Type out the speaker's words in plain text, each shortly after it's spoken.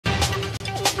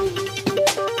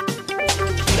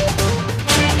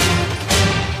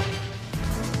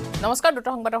নমস্কাৰ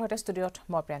দুটা সংবাদৰ সৈতে ষ্টুডিঅ'ত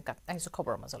মই প্ৰিয়ংকা আহিছো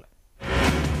খবৰ মাজলৈ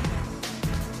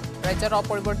ৰাজ্যৰ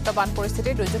অপৰিৱৰ্তিত বান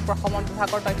পৰিস্থিতি দুৰ্যোগ প্ৰশমন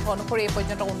বিভাগৰ তথ্য অনুসৰি এই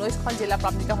পৰ্যন্ত 19খন জিলা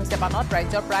প্লাবিত হৈছে বানত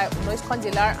ৰাজ্যৰ প্ৰায় 19খন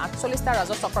জিলাৰ 48টা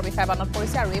ৰাজস্ব চক্ৰ বিষয়া বানত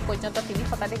পৰিছে আৰু এই পৰ্যন্ত 3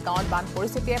 শতাধিক গাঁৱত বান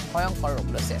পৰিস্থিতিয়ে ভয়ংকৰ ৰূপ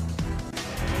লৈছে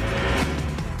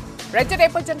ৰাজ্যত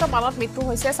এই পৰ্যন্ত বানত মৃত্যু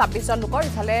হৈছে 26 জন লোকৰ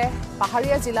ইফালে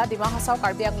পাহাৰীয়া জিলা ডিমা হাছাও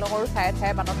কাৰ্বি আংলঙৰ ঠায়ে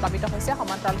ঠায়ে বানত প্লাবিত হৈছে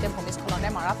সমান্তৰালকে ভূমিস্খলনে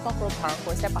মাৰাত্মক ৰূপ ধাৰণ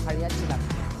কৰিছে পাহাৰীয়া জিলা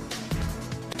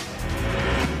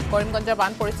কৰিমগঞ্জৰ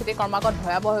বান পৰিস্থিতি ক্ৰমাগত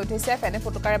ভয়াবহ হৈ উঠিছে ফেনে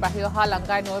ফুটুকাৰে বাঢ়ি অহা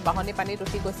লাংগাই নৈৰ বাহনী পানীত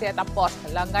উঠি গৈছে এটা পথ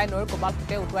লাংগাই নৈৰ কোবাল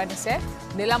ফুটে উটুৱাই নিছে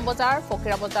নীলাম বজাৰ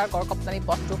ফকিৰা বজাৰ গড়কপ্তানি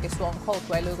পথটো কিছু অংশ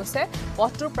উটুৱাই লৈ গৈছে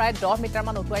পথটোৰ প্ৰায় 10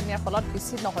 মিটাৰমান উটুৱাই নিয়াৰ ফলত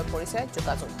বিচ্ছিন্ন হৈ পৰিছে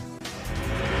যোগাযোগ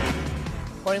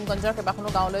কৰিমগঞ্জৰ কেইবাখনো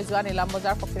গাঁৱলৈ যোৱা নীলাম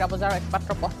বজাৰ ফকিৰা বজাৰ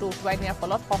একমাত্ৰ পথটো উটুৱাই নিয়াৰ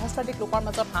ফলত সহস্ৰাধিক লোকৰ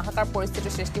মাজত হাহাকাৰ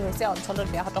পৰিস্থিতিৰ সৃষ্টি হৈছে অঞ্চলত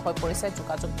ব্যাহত হৈ পৰিছে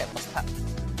যোগাযোগ ব্যৱস্থা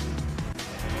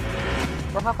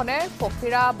প্ৰশাসনে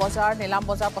ফকিৰা বজাৰ নীলাম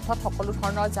বজাৰ পথত সকলো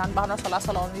ধৰণৰ যান-বাহনৰ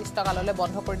চলাচল অনিৰ্দিষ্টকাললৈ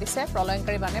বন্ধ কৰি দিছে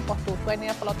প্ৰলয়ংকাৰী বানে পথটো উটুৱাই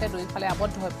নিয়াৰ ফলতে দুইফালে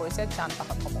আবদ্ধ হৈ পৰিছে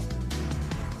যান-বাহনসমূহ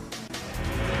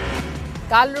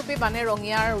কালৰূপী বানে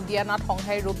ৰঙিয়াৰ উদিয়ানাত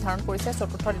সংহাৰী ৰূপ ধাৰণ কৰিছে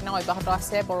চতুৰ্থ দিনা অব্যাহত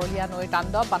আছে বৰলীয়া নৈৰ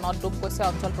তাণ্ডৱ বানত ডুব গৈছে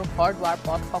অঞ্চলটোৰ ঘৰ দুৱাৰ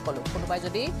পথ সকলো কোনোবাই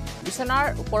যদি বিছনাৰ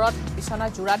ওপৰত বিছনা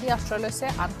জোৰা দি আশ্ৰয় লৈছে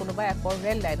আন কোনোবাই আকৌ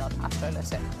ৰেল লাইনত আশ্ৰয়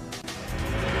লৈছে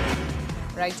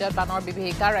ৰাজ্যৰ বানৰ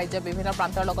বিভীষিকা ৰাজ্যৰ বিভিন্ন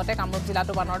প্ৰান্তৰ লগতে কামৰূপ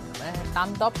জিলাতো বানৰ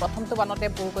তাণ্ডৱ প্ৰথমটো বানতে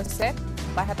বুৰ গৈছে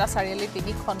বাহেটা চাৰিআলি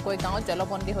 3খনকৈ গাঁৱত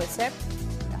জলবন্দী হৈছে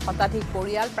শতাধিক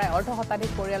পৰিয়াল প্ৰায় অৰ্ধ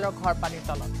শতাধিক পৰিয়ালৰ ঘৰ পানীৰ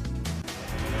তলত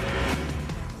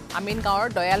আমিন গাঁৱৰ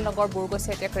দয়াল নগৰ বুৰ গৈছে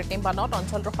এতিয়া কৃত্ৰিম বানত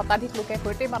অঞ্চলটোৰ শতাধিক লোকে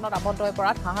কৃত্ৰিম বানত আবদ্ধ হৈ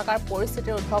পৰাত হাহাকাৰ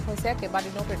পৰিস্থিতিৰ উদ্ভৱ হৈছে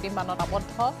কেইবাদিনো কৃত্ৰিম বানত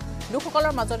আবদ্ধ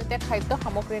লোকসকলৰ মাজত এতিয়া খাদ্য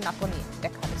সামগ্ৰীৰ নাটনি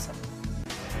দেখা দিছে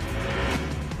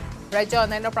ৰাজ্যৰ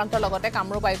অন্যান্য প্ৰান্তৰ লগতে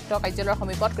কামৰূপ আয়ুক্ত কাৰ্যালয়ৰ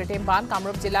সমীপত কৃত্ৰিম বান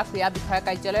কামৰূপ জিলা ক্ৰীড়া বিষয়া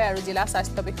কাৰ্যালয় আৰু জিলা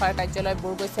স্বাস্থ্য বিষয়া কাৰ্যালয়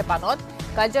বুৰ গৈছে বানত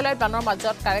কাৰ্যালয়ত বানৰ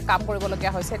মাজত কাম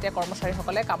কৰিবলগীয়া হৈছে এতিয়া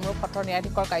কৰ্মচাৰীসকলে কামৰূপ সত্ৰৰ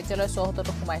ন্যায়াধীশৰ কাৰ্যালয়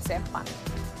চৌহদতো সোমাইছে পানী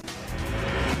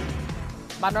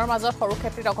বানৰ মাজত সৰু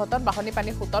ক্ষেত্ৰত অঘটন বাহনী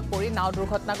পানী সোঁতত পৰি নাও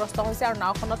দুৰ্ঘটনাগ্ৰস্ত হৈছে আৰু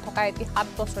নাওখনত থকা এটি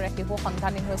 7 বছৰীয়া শিশু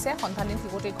সন্ধানহীন হৈছে সন্ধানহীন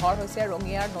শিশুটিৰ ঘৰ হৈছে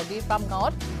ৰঙিয়াৰ নদীৰ পাম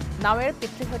গাঁৱত নাৱেৰ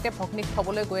পিতৃৰ সৈতে ভগ্নীক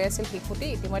থবলৈ গৈ আছিল শিশুটি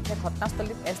ইতিমধ্যে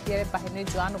ঘটনাস্থলীত এছডিআৰএফ বাহিনীৰ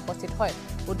জোৱান উপস্থিত হৈ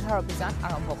উদ্ধাৰ অভিযান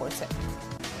আৰম্ভ কৰিছে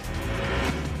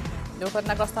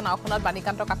দুৰ্ঘটনাগ্ৰস্ত নাওখনত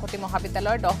বাণীকান্ত কাকতি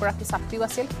মহাবিদ্যালয়ৰ 10গৰাকী ছাত্ৰীও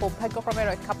আছিল সৌভাগ্যক্ৰমে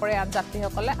ৰক্ষা পৰে আন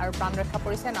যাত্ৰীসকলে আৰু প্ৰাণ ৰক্ষা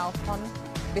পৰিছে নাওখন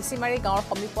বেছিমাৰী গাঁৱৰ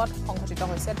সমীপত সংঘটিত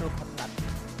হৈছে দুৰ্ঘটনাত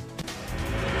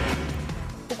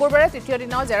শুকুৰবাৰে তৃতীয়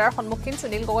দিনাও জেৰাৰ সন্মুখীন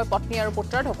সুনীল গগৈ পত্নী আৰু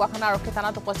পুত্ৰ ঢকুৱাখানা আৰক্ষী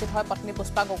থানাত উপস্থিত হয় পত্নী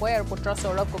পুষ্পা গগৈ আৰু পুত্ৰ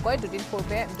সৌৰভ গগৈ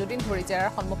দুদিন ধৰি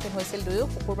জেৰাৰ সন্মুখীন হৈছিল দুয়ো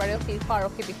শুকুৰবাৰেও শীৰ্ষ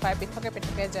আৰক্ষী বিষয়াই পৃথকে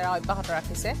পৃথকে জেৰা অব্যাহত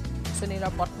ৰাখিছে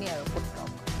সুনীলৰ পত্নী আৰু পুত্ৰক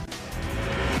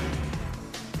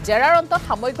জেৰাৰ অন্তত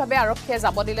সাময়িকভাৱে আৰক্ষীয়ে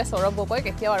যাব দিলে সৌৰভ গগৈক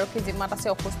এতিয়াও আৰক্ষী জিম্মাত আছে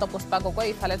অসুস্থ পুষ্পা গগৈ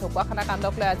ইফালে ঢকুৱাখানা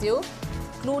কাণ্ডক লৈ আজিও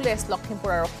ক্লুলেছ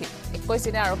লখিমপুৰ আৰক্ষী 21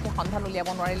 দিনে আৰক্ষী সন্ধান উলিয়াব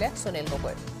নোৱাৰিলে সুনীল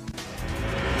গগৈ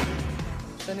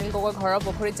সুনীল গগৈ ঘৰৰ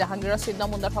পুখুৰীত জাহাংগীৰৰ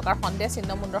চিহ্নমুণ্ড থকাৰ সন্দেহ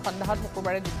চিহ্নমুণ্ডৰ সন্দেহত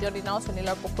শুকুৰবাৰে দ্বিতীয় দিনাও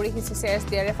সুনীলৰ পুখুৰী সিঁচিছে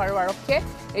এছডিআৰএফ আৰু আৰক্ষীয়ে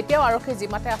এতিয়াও আৰক্ষী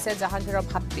জিম্মাতে আছে জাহাংগীৰৰ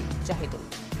ভাতৃ জাহিদুল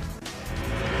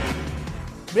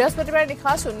বৃহস্পতিবাৰে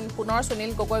নিশা পুনৰ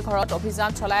সুনীল গগৈ ঘৰত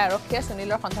অভিযান চলাই আৰক্ষীয়ে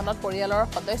সুনীলৰ সন্ধানত পৰিয়ালৰ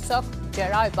সদস্যক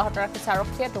জেৰা অব্যাহত ৰাখিছে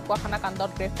আৰক্ষীয়ে ঢকুৱাখানা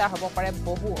কাণ্ডত গ্ৰেপ্তাৰ হ'ব পাৰে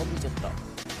বহু অভিযুক্ত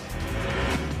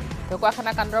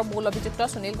ঢকুৱাখানা কাণ্ডৰ মূল অভিযুক্ত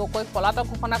সুনীল গগৈক পলাতক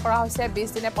ঘোষণা কৰা হৈছে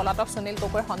 20 দিনে পলাতক সুনীল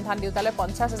গগৈৰ সন্ধান দিওঁতালে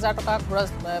 50,000 টকা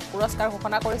পুৰস্কাৰ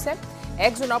ঘোষণা কৰিছে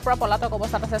 1 জুনৰ পৰা পলাতক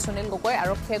অৱস্থাত আছে সুনীল গগৈ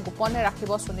আৰক্ষীয়ে গোপনে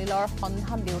ৰাখিব সুনীলৰ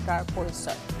সন্ধান দিওঁতাৰ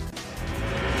পৰিচয়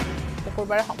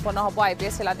শুকুৰবাৰে সম্পন্ন হ'ব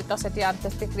আইপিএছ শিলাদিত্য চেতিয়া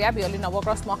অন্ত্যেষ্টিক্ৰিয়া বিয়লি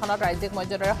নৱগ্ৰহ শ্মশানত ৰাজ্যিক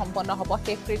মৰ্যাদাৰে সম্পন্ন হ'ব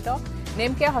শেষকৃত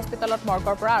নেমকেয়াৰ হস্পিটেলত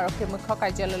মৰ্গৰ পৰা আৰক্ষী মুখ্য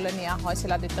কাৰ্যালয়লৈ নিয়া হয়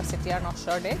শিলাদিত্য চেতিয়াৰ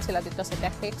নশ্বৰ দেহ শিলাদিত্য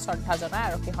চেতিয়াক শেষ শ্ৰদ্ধা জনায়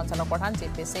আৰক্ষী সঞ্চালক প্ৰধান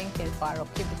জিপি সিং শীৰ্ষ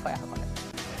আৰক্ষী বিষয়াসকলে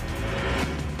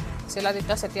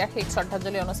শিলাদিত্য চেতিয়াৰ শেষ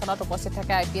শ্ৰদ্ধাঞ্জলি অনুষ্ঠানত উপস্থিত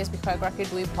থাকে আইপিএছ বিষয়াগৰাকীৰ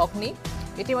 2 ভগ্নী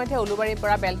ইতিমধ্যে উলুবাৰীৰ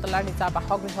পৰা বেলতলাৰ নিজা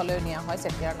বাসগৃহলৈ নিয়া হয়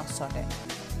চেতিয়াৰ নশ্বৰ দেহ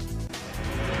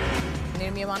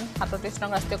নিৰ্মীয়মান 37 নং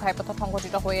ৰাষ্ট্ৰীয় ঘাইপথত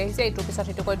সংঘটিত হৈ আহিছে এইটোৰ পিছত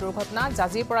সিটোকৈ দুৰ্ঘটনা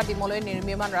জাজিৰ পৰা ডিমলৈ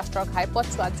নিৰ্মীয়মান ৰাষ্ট্ৰৰ ঘাইপথ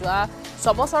যোৱা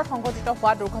 6 বছৰত সংঘটিত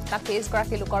হোৱা দুৰ্ঘটনা 23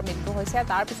 গৰাকী লোকৰ মৃত্যু হৈছে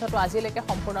তাৰ পিছতো আজিলৈকে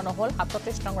সম্পূৰ্ণ নহল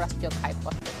 37 নং ৰাষ্ট্ৰীয়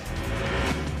ঘাইপথ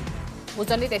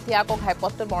উজনিত এতিয়া আকৌ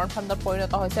ঘাইপথটো মৰণখণ্ডত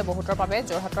পৰিণত হৈছে বহুতৰ বাবে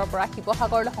যোৰহাটৰ পৰা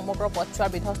শিৱসাগৰলৈ সমগ্ৰ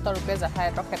পথছোৱাৰ বিধ্বস্ত ৰূপে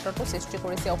যাতায়াতৰ ক্ষেত্ৰতো সৃষ্টি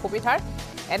কৰিছে অসুবিধাৰ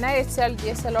NIHCL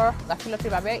DSLৰ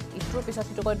গাফিলতিৰ বাবে ইটোৰ পিছত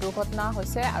সিটোকৈ দুৰ্ঘটনা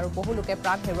হৈছে আৰু বহু লোকে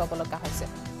প্ৰাণ হেৰুৱাবলগীয়া হৈছে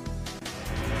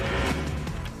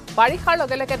বাৰিষাৰ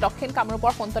লগে লগে দক্ষিণ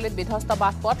কামৰূপৰ সন্তলিত বিধ্বস্ত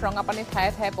বাটপথ ৰঙাপানী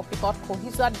ঠায়ে ঠায়ে পকীপথ খহি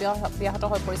যোৱাত ব্যাহত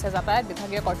হৈ পৰিছে যাতায়াত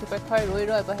বিভাগীয় কৰ্তৃপক্ষই ৰৈ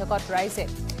অৱশেষত ৰাইজে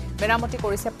মেৰামতি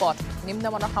কৰিছে পথ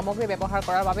নিম্নমানৰ সামগ্ৰী ব্যৱহাৰ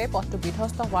কৰাৰ বাবে পথটো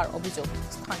বিধ্বস্ত হোৱাৰ অভিযোগ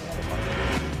স্থানীয় লোকৰ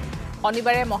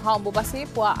শনিবাৰে মহা অম্বুবাচী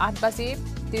পুৱা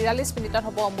 8:43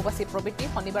 হ'ব অম্বুবাচী প্ৰবৃত্তি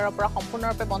শনিবাৰৰ পৰা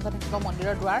সম্পূৰ্ণৰূপে বন্ধ থাকিব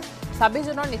মন্দিৰৰ দুৱাৰ 26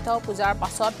 জুনৰ নিত্য পূজাৰ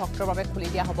পাছত ভক্তৰ বাবে খুলি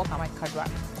দিয়া হ'ব কামাখ্যাৰ দুৱাৰ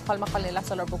উখল-মাখল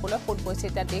নীলাচলৰ বুকুলৈ ফুট বৈছে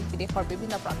এতিয়া দেশ বিদেশৰ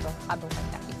বিভিন্ন প্ৰান্তৰ সাধু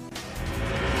সন্যাসী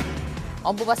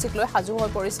অম্বুবাচীক লৈ সাজু হৈ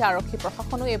পৰিছে আৰক্ষী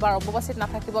প্ৰশাসনো এবাৰ অম্বুবাচীত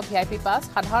নাথাকিব ভিআইপি পাছ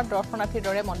সাধাৰণ দৰ্শনাৰ্থীৰ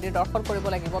দৰে মন্দিৰ দৰ্শন কৰিব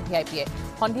লাগিব ভিআইপিয়ে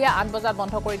সন্ধিয়া 8 বজাত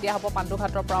বন্ধ কৰি দিয়া হ'ব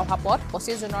পাণ্ডুঘাটৰ পৰা অহা পথ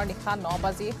 25 জুনৰ নিশা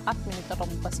 9:07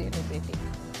 অম্বুবাচীৰ নিবৃত্তি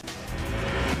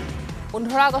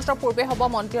 15 আগষ্টৰ পূৰ্বে হ'ব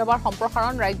মন্ত্ৰীসভাৰ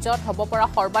সম্প্ৰসাৰণ ৰাজ্যত হ'ব পৰা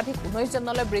সৰ্বাধিক 19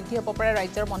 জনলৈ বৃদ্ধি হ'ব পাৰে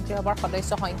ৰাজ্যৰ মন্ত্ৰীসভাৰ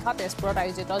সদস্য সংখ্যা তেজপুৰত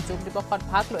আয়োজিত যোগ দিৱসত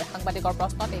ভাগ লৈ সাংবাদিকৰ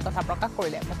প্ৰশ্নত এই কথা প্ৰকাশ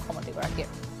কৰিলে মুখ্যমন্ত্ৰীগৰাকীয়ে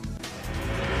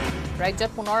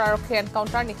ৰাজ্যত পুনৰ আৰক্ষীৰ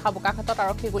এনকাউণ্টাৰ নিশা বোকাখাতত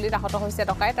আৰক্ষী গুলীত আহত হৈছে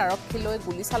ডকাইত আৰক্ষীলৈ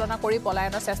গুলীচালনা কৰি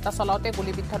পলায়নৰ চেষ্টা চলাওঁতে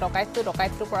গুলীবিদ্ধ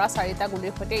ডকাইতটোৰ পৰা 4টা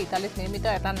গুলীৰ সৈতে ইটালীত নিৰ্মিত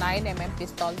এটা 9mm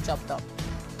পিষ্টল জব্দ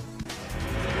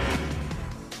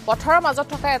পথাৰৰ মাজত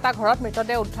থকা এটা ঘৰত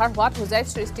মৃতদেহ উদ্ধাৰ হোৱাত হুজাইত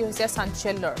সৃষ্টি হৈছে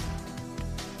চাঞ্চল্যৰ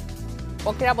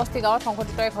পকিৰাবস্তি গাঁৱত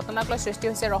সংঘটিত এই ঘটনাক লৈ সৃষ্টি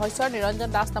হৈছে ৰহস্যৰ নিৰঞ্জন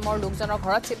দাস নামৰ লোকজনৰ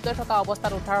ঘৰত চিপ্ত থকা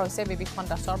অৱস্থাত উদ্ধাৰ হৈছে বিভীষণ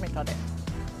দাসৰ মৃতদেহ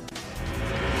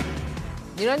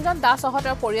নিৰঞ্জন দাস সহ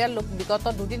তেওঁৰ পৰিয়াল লোক বিগত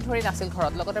দুদিন ধৰি নাছিল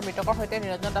ঘৰত লগতে মৃতকৰ সৈতে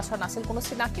নিৰঞ্জন দাসৰ নাছিল কোনো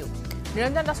চিনাকিও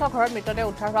নিৰঞ্জন দাসৰ ঘৰত মৃতদেহ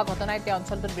উদ্ধাৰ হোৱা ঘটনাই এতিয়া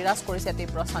অঞ্চলটোত বিৰাজ কৰিছে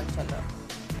তীব্ৰ চাঞ্চল্য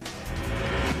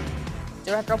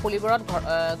যোৰহাটৰ পুলিবোৰত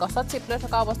গছত চিপ লৈ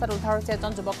থকা অৱস্থাত উদ্ধাৰ হৈছে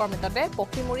এজন যুৱকৰ মৃতদেহ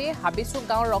পক্ষীমুৰি হাবিচুক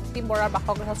গাঁৱৰ ৰক্তিম বৰাৰ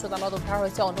বাসগৃহ চোতালত উদ্ধাৰ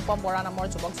হৈছে অনুপম বৰা নামৰ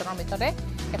যুৱকজনৰ মৃতদেহ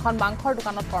এখন মাংসৰ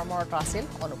দোকানত কৰ্মৰত আছিল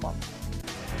অনুপম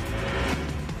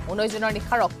 19 জুনৰ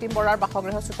নিশা ৰক্তিম বৰাৰ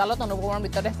বাসগৃহ চোতালত অনুপমৰ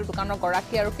মৃতদেহটো দোকানৰ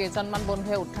গৰাকী আৰু কেইজনমান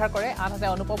বন্ধুৱে উদ্ধাৰ কৰে আনহাতে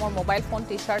অনুপমৰ মোবাইল ফোন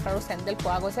টি-চাৰ্ট আৰু চেণ্ডেল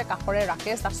পোৱা গৈছে কাষৰে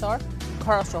ৰাকেশ দাসৰ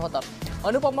ঘৰৰ চৌহদত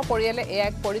অনুপমৰ পৰিয়ালে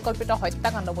এক পৰিকল্পিত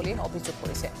হত্যাকাণ্ড বুলি অভিযোগ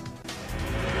কৰিছে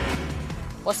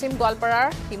পশ্চিম গোৱালপাৰাৰ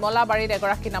হিমলাবাৰীত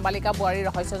এগৰাকী নাবালিকা বোৱাৰীৰ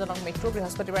ৰহস্যজনক মৃত্যু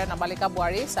বৃহস্পতিবাৰে নাবালিকা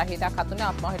বোৱাৰী চাহিদা খাতুনে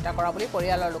আত্মহত্যা কৰা বুলি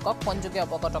পৰিয়ালৰ লোকক ফোনযোগে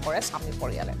অৱগত কৰে স্বামী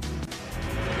পৰিয়ালে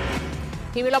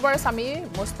হিমলাবাৰীৰ স্বামী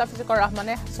মুস্তাফিজুৰ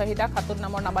ৰহমানে চাহিদা খাতুন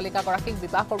নামৰ নাবালিকাগৰাকীক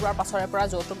বিবাহ কৰোৱাৰ পাছৰে পৰা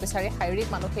যৌতুক বিচাৰি শাৰীৰিক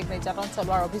মানসিক নিৰ্যাতন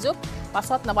চলোৱাৰ অভিযোগ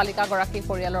পাছত নাবালিকাগৰাকীৰ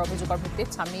পৰিয়ালৰ অভিযোগৰ ভিত্তিত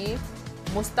স্বামী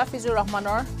মুস্তাফিজুৰ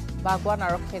ৰহমানৰ বাগৱান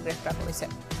আৰক্ষীয়ে গ্ৰেপ্তাৰ কৰিছে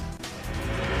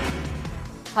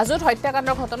হাজোত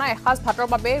হত্যাকাণ্ডৰ ঘটনা এসাজ ভাতৰ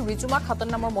বাবে ৰিজুমা খাতুন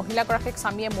নামৰ মহিলাগৰাকীক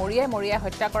স্বামীয়ে মৰিয়াই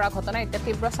হত্যা কৰা ঘটনাই এতিয়া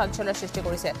তীব্ৰ চাঞ্চল্যৰ সৃষ্টি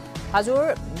কৰিছে হাজোৰ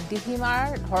দিহিমাৰ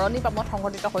ধৰণী পামত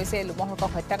সংঘটিত হৈছে এই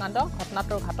লোমহৰ্ষক হত্যাকাণ্ড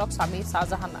ঘটনাটোৰ ঘাতক স্বামী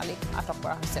শাহজাহান আলীক আটক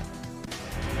কৰা হৈছে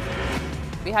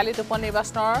বিহালীত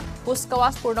উপনিৰ্বাচনৰ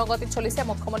কুচকাৱাজ পূৰ্ণগতিত চলিছে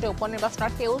মুখ্যমন্ত্ৰী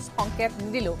উপনিৰ্বাচনৰ সেউজ সংকেত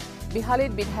নিদিলেও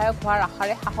বিহালীত বিধায়ক হোৱাৰ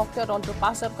আশাৰে সাহসীয় দলটোৰ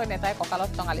 5জনকৈ নেতাই কঁকালত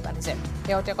টঙালি বান্ধিছে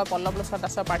শেহতীয়াকৈ পল্লৱ লোচন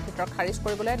দাসৰ প্ৰাৰ্থিত্বৰ খাৰিজ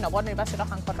কৰিবলৈ নৱনিৰ্বাচিত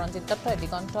সাংসদ ৰঞ্জিত দত্তই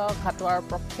দিগন্ত ঘাটোৱাৰ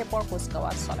প্ৰক্ষেপৰ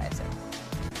কুচকাৱাজ চলাইছে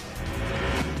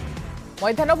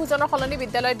মধ্যাহ্ন ভোজনৰ সলনি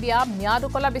বিদ্যালয়ত দিয়া ম্যাদ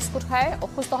উকলা বিস্কুট খাই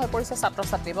অসুস্থ হৈ পৰিছে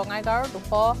ছাত্ৰ-ছাত্ৰী বঙাইগাঁৱৰ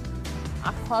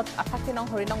 288 নং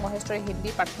হৰিনং মহেশ্বৰী হিন্দী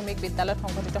প্ৰাথমিক বিদ্যালয়ত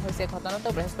সংঘটিত হৈছে ঘটনাটো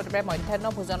বৃহস্পতিবাৰে মধ্যাহ্ন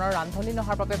ভোজনৰ ৰান্ধনি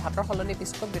নোহোৱাৰ বাবে ভাতৰ সলনি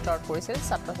বিস্কুট বিতৰণ কৰিছিল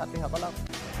ছাত্ৰ-ছাত্ৰীসকলক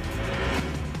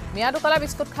ম্যাদ উকলা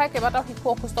বিস্কুট খাই কেইবাটাও শিশু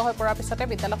অসুস্থ হৈ পৰাৰ পিছতে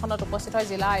বিদ্যালয়খনত উপস্থিত হয়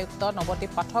জিলা আয়ুক্ত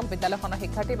নৱদ্বীপ পাঠক বিদ্যালয়খনৰ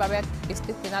শিক্ষাৰ্থীৰ বাবে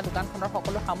বিস্কুট কিনা দোকানখনৰ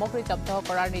সকলো সামগ্ৰী জব্দ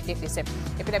কৰাৰ নিৰ্দেশ দিছে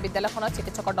এপিনে বিদ্যালয়খনত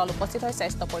চিকিৎসকৰ দল উপস্থিত হৈ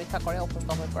স্বাস্থ্য পৰীক্ষা কৰে অসুস্থ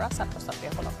হৈ পৰা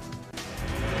ছাত্ৰ-ছাত্ৰীসকলক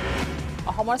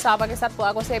অসমৰ চাহ বাগিচাত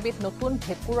পোৱা গৈছে এবিধ নতুন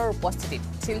ভেঁকুৰৰ উপস্থিতি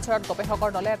শিলচৰত গৱেষকৰ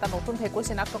দলে এটা নতুন ভেঁকুৰ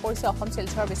চিনাক্ত কৰিছে অসম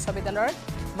শিলচৰ বিশ্ববিদ্যালয়ৰ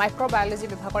মাইক্ৰ'বায়'লজি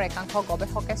বিভাগৰ একাংশ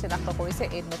গৱেষকে চিনাক্ত কৰিছে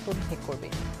এই নতুন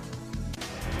ভেঁকুৰবিধ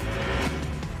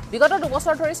বিগত 2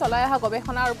 বছৰ ধৰি চলাই অহা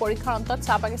গৱেষণা আৰু পৰীক্ষাৰ অন্তত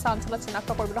চাহ বাগিচা অঞ্চলত চিনাক্ত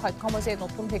কৰিবলৈ সক্ষম হৈছে এই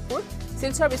নতুন ভেঁকুৰ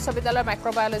শিলচৰ বিশ্ববিদ্যালয়ৰ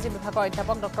মাইক্ৰ'বায়'লজি বিভাগৰ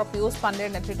অধ্যাপক ডক্টৰ পীয়ুষ পাণ্ডেৰ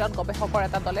নেতৃত্বত গৱেষকৰ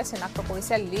এটা দলে চিনাক্ত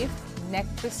কৰিছে লিভ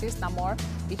নেক্ট্ৰিচিছ নামৰ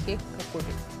বিশেষ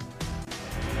ভেঁকুৰবিধ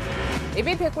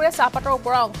এবিধ ভেঁকুৰে চাহপাতৰ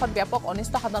ওপৰৰ অংশত ব্যাপক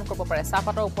অনিষ্ট সাধন কৰিব পাৰে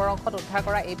চাহপাতৰ ওপৰৰ অংশত উদ্ধাৰ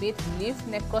কৰা এবিধ লিভ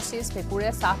নেক্ৰচিছ ভেঁকুৰে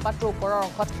চাহপাতৰ ওপৰৰ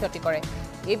অংশত ক্ষতি কৰে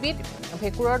এবিধ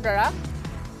ভেঁকুৰৰ দ্বাৰা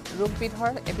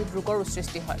এবিধ ৰোগৰ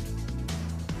সৃষ্টি হয়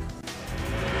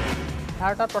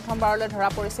ভাৰতত প্ৰথমবাৰলৈ ধৰা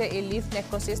পৰিছে এই লিভ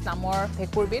নেক্ৰচিছ নামৰ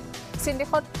ভেঁকুৰবিধ চীন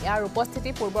দেশত ইয়াৰ উপস্থিতি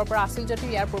পূৰ্বৰ পৰা আছিল যদিও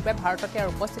ইয়াৰ পূৰ্বে ভাৰতত ইয়াৰ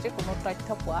উপস্থিতিৰ কোনো তথ্য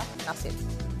পোৱা নাছিল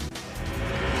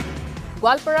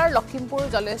গোৱালপাৰাৰ লখিমপুৰ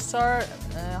জলেশ্বৰ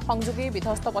সংযোগী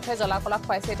বিধ্বস্ত পথে জলাকলা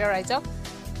খুৱাইছে এতিয়া ৰাইজক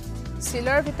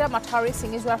চিলৰ ভিটা মাথাউৰি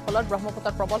ছিঙি যোৱাৰ ফলত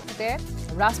ব্ৰহ্মপুত্ৰত প্ৰবল সোঁতে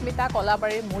ৰাজমিতা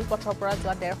কলাবাৰীৰ মূল পথৰ পৰা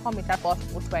যোৱা 150 মিটাৰ পথ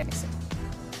উঠুৱাই নিছে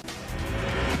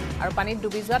আৰু পানীত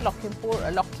ডুবি যোৱাত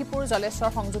লক্ষীপুৰ জলেশ্বৰ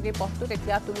সংযোগী পথটোত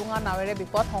এতিয়া তুলুঙা নাৱেৰে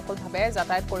বিপদ সংকুলভাৱে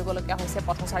যাতায়াত কৰিবলগীয়া হৈছে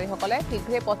পথচাৰীসকলে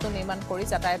শীঘ্ৰেই পথটো নিৰ্মাণ কৰি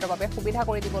যাতায়াতৰ বাবে সুবিধা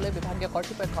কৰি দিবলৈ বিভাগীয়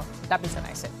কৰ্তৃপক্ষক দাবী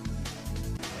জনাইছে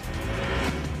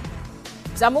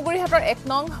জামুগুৰিহাটৰ ১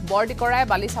 নং বৰডিকৰাই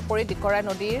বালিচাপৰি ডিকৰাই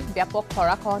নদীৰ ব্যাপক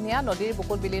খৰাখহনীয়া নদীৰ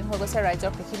বুকুত বিলীন হৈ গৈছে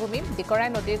ৰাজ্যৰ কৃষিভূমি ডিকৰাই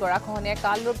নদীৰ গৰাখহনীয়াই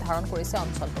কাল ৰূপ ধাৰণ কৰিছে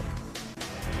অঞ্চলটো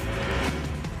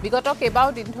বিগত কেইবাও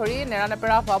দিন ধৰি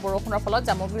নেৰানেপেৰা হোৱা বৰষুণৰ ফলত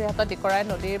জামুগুৰিহাটত ডিকৰাই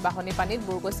নদীৰ বাহনী পানীত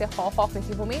বুৰ গৈছে শ শ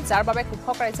কৃষিভূমি যাৰ বাবে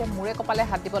কৃষক ৰাইজে মূৰে কপালে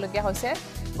হাত দিবলগীয়া হৈছে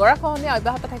গৰাখহনীয়া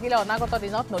অব্যাহত থাকিলে অনাগত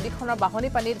দিনত নদীখনৰ বাহনী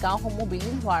পানীত গাঁওসমূহ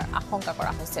বিলীন হোৱাৰ আশংকা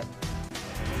কৰা হৈছে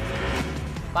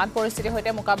বান পৰিস্থিতিৰ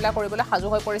সৈতে মোকাবিলা কৰিবলৈ সাজু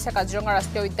হৈ পৰিছে কাজিৰঙা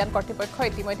ৰাষ্ট্ৰীয় উদ্যান কৰ্তৃপক্ষ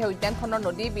ইতিমধ্যে উদ্যানখনৰ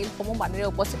নদী বিলসমূহ পানীৰে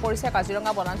উপচি পৰিছে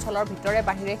কাজিৰঙা বনাঞ্চলৰ ভিতৰে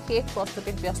বাহিৰে শেষ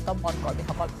প্ৰস্তুতিত ব্যস্ত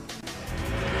বনকৰ্মীসকল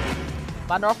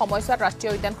বানৰ সময়ছোৱাত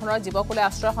ৰাষ্ট্ৰীয় উদ্যানখনৰ জীৱকুলে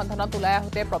আশ্ৰয় সন্ধানত ওলাই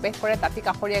আহোঁতে প্ৰৱেশ কৰে দাঁতি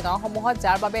কাষৰীয়া গাঁওসমূহত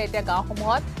যাৰ বাবে এতিয়া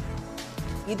গাঁওসমূহত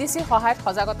ইডিচিৰ সহায়ত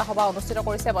সজাগতা সভা অনুষ্ঠিত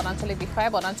কৰিছে বনাঞ্চলিক বিষয়াই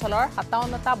বনাঞ্চলৰ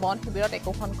 ৫৭টা বন শিবিৰত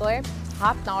একোখনকৈ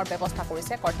হাত নাৱৰ ব্যৱস্থা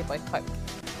কৰিছে কৰ্তৃপক্ষই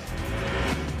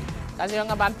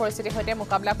কাজিৰঙা বান পৰিস্থিতিৰ সৈতে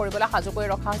মোকাবিলা কৰিবলৈ সাজু কৰি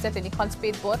ৰখা হৈছে ৩খন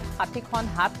স্পীড বোট ৬০খন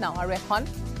হাত নাও আৰু এখন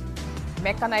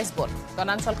মেকানাইজ বোট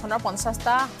বনাঞ্চলখনৰ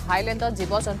 ৫০টা হাইলেণ্ডত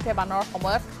জীৱ-জন্তুৱে বানৰ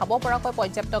সময়ত খাব পৰাকৈ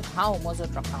পৰ্যাপ্ত ঘাঁহ মজুত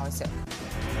ৰখা হৈছে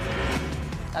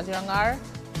কাজিৰঙাৰ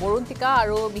বৰুণটিকা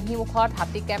আৰু মিহিমুখত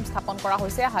হাতী কেম্প স্থাপন কৰা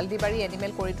হৈছে হালদিবাৰী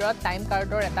এনিমেল কৰিডৰত টাইম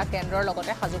কাৰ্ডৰ এটা কেন্দ্ৰৰ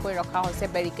লগতে সাজু কৰি ৰখা হৈছে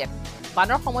বেৰিকেড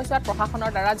বানৰ সময়ছোৱাত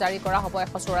প্ৰশাসনৰ দ্বাৰা জাৰি কৰা হ'ব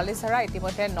 ১৪৪ ধাৰা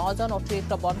ইতিমধ্যে ৯জন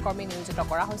অতিৰিক্ত বনকৰ্মী নিয়োজিত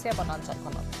কৰা হৈছে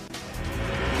বনাঞ্চলখনত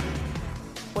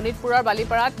শোণিতপুৰৰ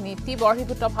বালিপাৰাত নীতি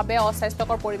বৰ্হিভূতভাৱে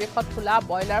অস্বাস্থ্যকৰ পৰিৱেশত খোলা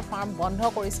ব্ৰইলাৰ ফাৰ্ম বন্ধ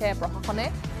কৰিছে প্ৰশাসনে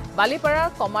বালিপাৰাৰ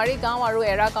কমাৰী গাঁও আৰু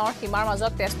এৰা গাঁৱৰ সীমাৰ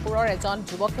মাজত তেজপুৰৰ এজন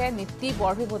যুৱকে নীতি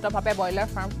বৰ্হিভূতভাৱে ব্ৰইলাৰ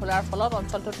ফাৰ্ম খোলাৰ ফলত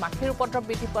অঞ্চলটোত মাখিৰ উপদ্ৰৱ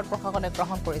বৃদ্ধি পোৱাত প্ৰশাসনে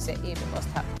গ্ৰহণ কৰিছে এই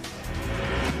ব্যৱস্থা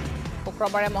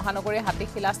শুক্ৰবাৰে মহানগৰীৰ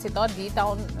হাতীখিলাস্থিত ডি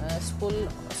টাউন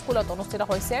স্কুলত অনুষ্ঠিত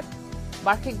হৈছে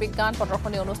বাৰ্ষিক বিজ্ঞান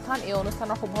প্ৰদৰ্শনী অনুষ্ঠান এই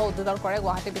অনুষ্ঠানৰ শুভ উদ্বোধন কৰে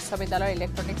গুৱাহাটী বিশ্ববিদ্যালয়ৰ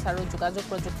ইলেক্ট্ৰনিক্স আৰু যোগাযোগ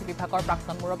প্ৰযুক্তি বিভাগৰ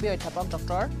প্ৰাক্তন মুৰব্বী অধ্যাপক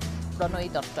ডক্টৰ প্ৰণয়ী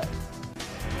দত্তই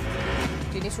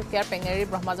তিনিচুকীয়াৰ পেঙেৰীৰ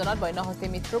ব্ৰহ্মাজানত বন্যহস্তী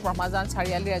মৃত্যু ব্ৰহ্মাজান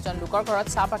চাৰিআলিৰ এজন লোকৰ ঘৰত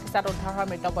চাহ বাগিচাত উদ্ধাৰ হোৱা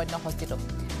মৃত বন্যহস্তীটো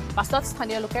পাছত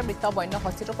স্থানীয় লোকে মৃত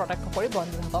বন্যহস্তীটো প্ৰত্যক্ষ কৰি বন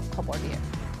বিভাগক খবৰ দিয়ে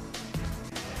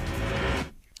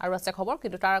আৰু আছে খবৰ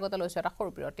কিন্তু তাৰ আগতে লৈছো এটা সৰু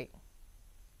বিৰতি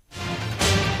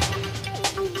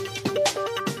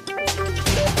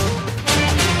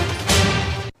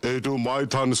এইটো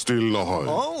মাইথান ষ্টিল নহয়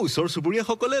ওচৰ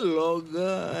চুবুৰীয়াসকলে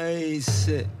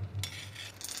লগাইছে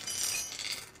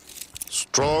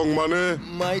ষ্ট্ৰং মানে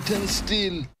মাইথান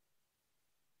ষ্টিল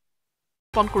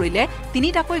স্থাপন কৰিলে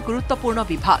তিনিটাকৈ গুৰুত্বপূৰ্ণ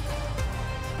বিভাগ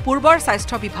পূৰ্বৰ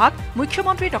স্বাস্থ্য বিভাগ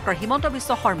মুখ্যমন্ত্ৰী ডক্টৰ হিমন্ত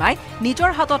বিশ্ব শৰ্মাই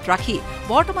নিজৰ হাতত ৰাখি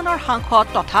বৰ্তমানৰ সাংসদ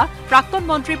তথা প্ৰাক্তন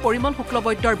মন্ত্ৰী পৰিমল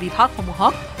শুক্লবৈদ্যৰ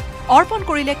বিভাগসমূহক অৰ্পণ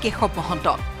কৰিলে কেশৱ মহন্ত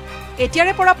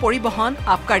এতিয়াৰে পৰা পৰিবহণ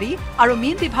আবকাৰী আৰু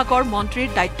মীন বিভাগৰ মন্ত্ৰীৰ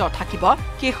দায়িত্ব থাকিব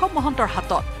কেশৱ মহন্তৰ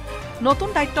হাতত নতুন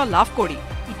দায়িত্ব লাভ কৰি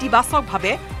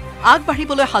ইতিবাচকভাৱে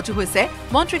আগবাঢ়িবলৈ সাজু হৈছে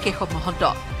মন্ত্ৰী কেশৱ মহন্ত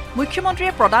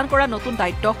মুখ্যমন্ত্ৰীয়ে প্ৰদান কৰা নতুন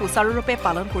দায়িত্ব সুচাৰুৰূপে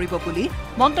পালন কৰিব বুলি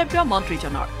মন্তব্য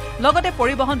মন্ত্ৰীজনৰ লগতে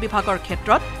পৰিবহণ বিভাগৰ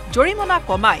ক্ষেত্ৰত জৰিমনা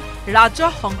কমাই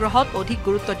ৰাজহ সংগ্ৰহত অধিক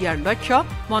গুৰুত্ব দিয়াৰ লক্ষ্য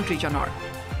মন্ত্ৰীজনৰ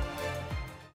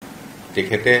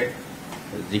তেখেতে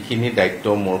যিখিনি দায়িত্ব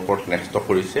মোৰ ওপৰত ন্যস্ত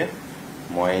কৰিছে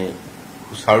মই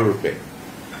সুচাৰুৰূপে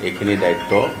এইখিনি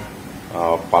দায়িত্ব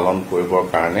পালন কৰিবৰ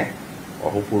কাৰণে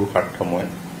অহোপুৰুষাৰ্থ মই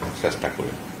চেষ্টা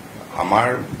কৰিম আমাৰ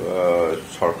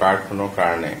চৰকাৰখনৰ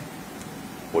কাৰণে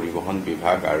পৰিবহণ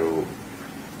বিভাগ আৰু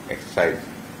এক্সাইজ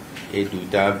এই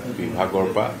দুইটা বিভাগৰ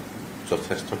পৰা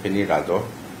যথেষ্টখিনি ৰাজহ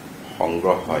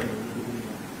সংগ্ৰহ হয়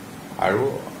আৰু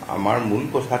আমাৰ মূল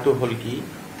কথাটো হ'ল কি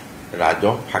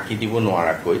ৰাজহ ফাঁকি দিব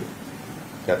নোৱাৰাকৈ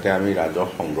যাতে আমি ৰাজহ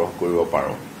সংগ্ৰহ কৰিব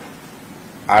পাৰোঁ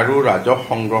আৰু ৰাজহ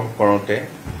সংগ্ৰহ কৰোঁতে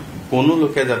কোনো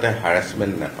লোকে যাতে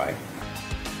হাৰাছমেণ্ট নাপায়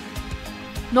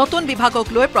নতুন বিভাগক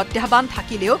লৈ প্ৰত্যাহ্বান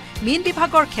থাকিলেও মীন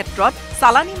বিভাগৰ ক্ষেত্ৰত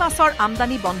চালানী মাছৰ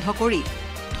আমদানি বন্ধ কৰি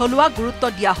থলুৱা গুৰুত্ব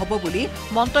দিয়া হ'ব বুলি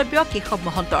মন্তব্য কেশৱ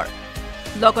মহন্তৰ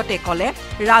লগতে ক'লে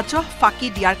ৰাজহ ফাঁকি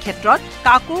দিয়াৰ ক্ষেত্ৰত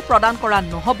কাকো প্ৰদান কৰা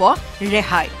নহ'ব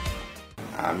ৰেহাই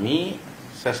আমি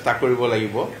চেষ্টা কৰিব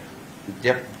লাগিব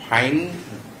যে ফাইন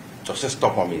যথেষ্ট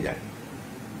কমি যায়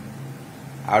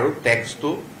আৰু টেক্সটো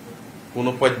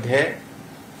কোনোপধ্যে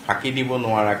ফাঁকি দিব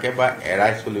নোৱাৰাকে বা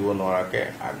এৰাই চলিব নোৱাৰাকে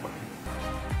আগবাঢ়ে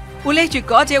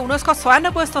উল্লেখযোগ্য যে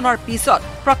 1996 চনৰ পিছত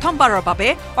প্ৰথমবাৰৰ বাবে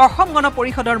অসম গণ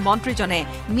পৰিষদৰ মন্ত্ৰীজনে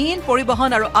মীন পৰিবহণ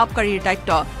আৰু আবকাৰীৰ দায়িত্ব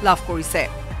লাভ কৰিছে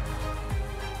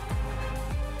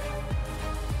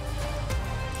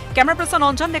কেমেৰা পাৰ্চন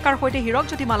অঞ্জন ডেকাৰ সৈতে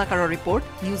Hirakjyoti মালাকাৰৰ report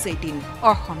news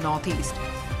 18 Assam north east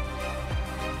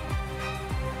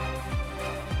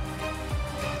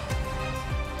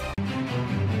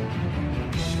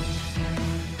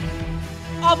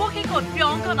অৱশেষত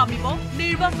প্ৰিয়ংকা নামিব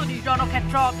নিৰ্বাচনী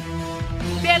ৰণক্ষেত্ৰত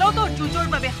বেলতৰ যুঁজৰ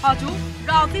বাবে সাজু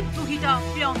ৰাজীৱ সুহিতা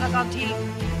প্ৰিয়ংকা গান্ধী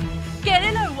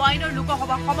কেৰেলাৰ ৱাইনৰ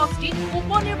লোকসভা সমষ্টিত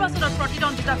উপনিৰ্বাচনত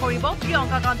প্ৰতিদ্বন্দ্বিতা কৰিব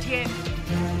প্ৰিয়ংকা গান্ধীয়ে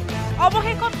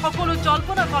অৱশেষত সকলো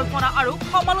জল্পনা কল্পনা আৰু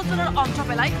সমালোচনাৰ অন্ত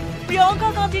পেলাই প্ৰিয়ংকা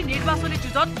গান্ধীৰ নিৰ্বাচনী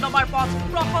যুঁজত নমাৰ পথ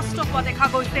প্ৰশস্ত হোৱা দেখা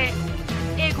গৈছে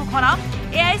এই ঘোষণা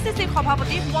এআইচিচিৰ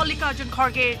সভাপতি মল্লিকাৰ্জুন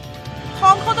খৰ্গেৰ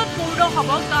সংসদত পূৰ্ণ হ'ব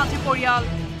গান্ধী পৰিয়াল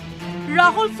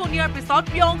ৰাহুল সোনিয়াৰ পিছত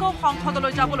প্ৰিয়ংকাও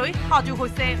সংসদলৈ যাবলৈ সাজু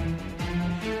হৈছে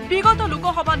বিগত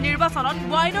লোকসভা নিৰ্বাচনত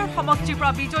ৱাইনৰ সমষ্টিৰ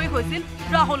পৰা বিজয়ী হৈছিল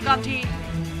ৰাহুল গান্ধী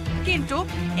কিন্তু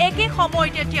একে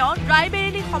সময়তে তেওঁ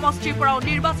ৰায়বেৰেলী সমষ্টিৰ পৰাও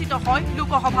নিৰ্বাচিত হয়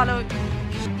লোকসভালৈ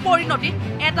পৰিণতিত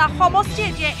এটা সমষ্টি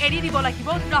এতিয়া এৰি দিব লাগিব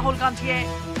ৰাহুল গান্ধীয়ে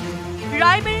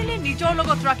ৰায়বেৰেলী নিজৰ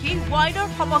লগত ৰাখি ৱাইনৰ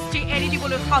সমষ্টি এৰি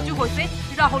দিবলৈ সাজু হৈছে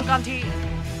ৰাহুল গান্ধী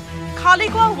খালি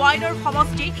হোৱা ৱাইনৰ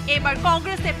সমষ্টিক এইবাৰ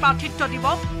কংগ্ৰেছে প্ৰাৰ্থিত্ব দিব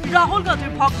ৰাহুল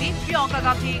গান্ধীৰ ভগ্নী প্ৰিয়ংকা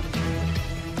গান্ধী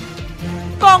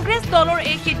কংগ্ৰেছ দলৰ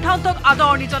এই সিদ্ধান্তক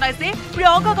আদৰণি জনাইছে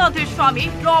প্ৰিয়ংকা গান্ধীৰ স্বামী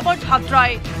ৰবাৰ্ট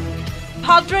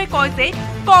ভাদ্ৰাই কয় যে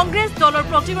কংগ্ৰেছ দলৰ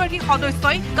প্ৰতিগৰাকী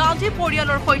সদস্যই গান্ধী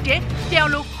পৰিয়ালৰ সৈতে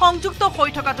তেওঁলোক সংযুক্ত হৈ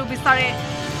থকাটো বিচাৰে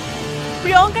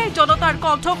প্ৰিয়ংকাই জনতাৰ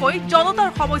কণ্ঠ হৈ জনতাৰ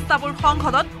সমস্যাবোৰ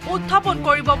সংসদত উত্থাপন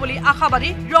কৰিব বুলি আশাবাদী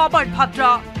ৰবাৰ্ট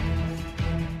ভাদ্ৰা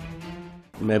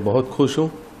मैं बहुत खुश हूं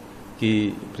कि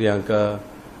प्रियंका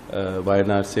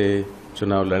वायनाड से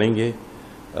चुनाव लड़ेंगे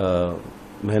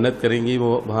मेहनत करेंगी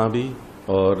वो वहाँ भी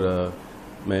और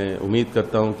मैं उम्मीद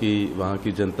करता हूं कि वहाँ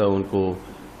की जनता उनको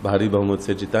भारी बहुमत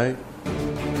से जिताए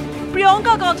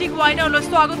प्रियंका गांधी वायनाडলৈ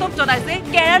স্বাগতম জনাইছে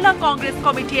কেৰালা কংগ্ৰেছ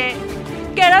কমিটিয়ে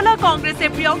কেৰালা কংগ্ৰেছে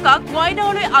প্ৰিয়ংকাক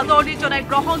वायनाडলৈ আদৰণি জনাই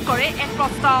গ্ৰহণ কৰে এক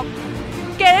প্ৰস্তাৱ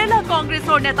কেৰালা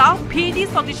কংগ্ৰেছৰ নেতা ভিডি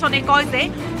সতীশনে কয় যে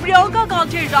প্ৰিয়ংকা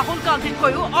গান্ধীৰ ৰাহুল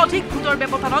গান্ধীতকৈও অধিক ভোটৰ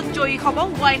ব্যৱধানত জয়ী হ'ব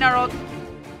वायनाडত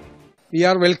We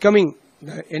are welcoming,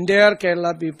 the entire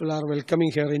Kerala people are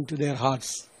welcoming her into their hearts.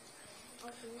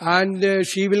 And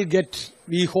she will get,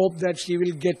 we hope that she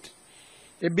will get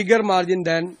a bigger margin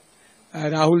than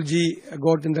Rahul ji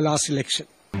got in the last election.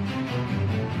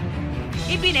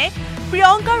 ইপিনে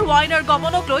প্ৰিয়ংকাৰ ৱাইনৰ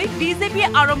গমনক লৈ বিজেপিয়ে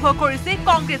আৰম্ভ কৰিছে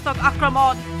কংগ্ৰেছক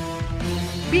আক্ৰমণ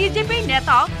বিজেপিৰ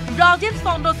নেতা ৰাজীৱ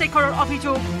চন্দ্ৰশেখৰৰ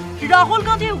অভিযোগ ৰাহুল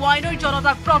গান্ধীয়ে ৱাইনৰ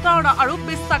জনতাক প্ৰতাৰণা আৰু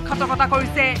বিশ্বাসঘাতকতা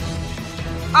কৰিছে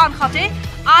আনহাতে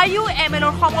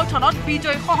IUMLৰ সমৰ্থনত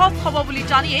বিজয় সহজ হ'ব বুলি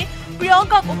জানিয়ে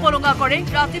প্ৰিয়ংকাক উপলুঙা কৰে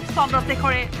Rajiv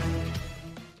চন্দ্ৰশেখৰে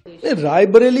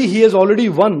Raebareli, he has already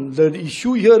won. The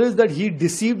issue here is that he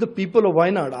deceived the people of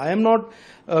Wayanad. I am not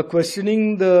questioning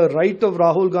the right of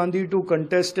Rahul Gandhi to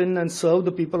contest in and serve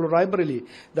the people of Raebareli.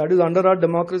 That is under our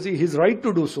democracy, his right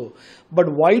to do so. But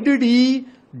why did he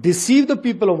deceive the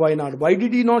people of Wayanad? Why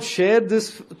did he not share this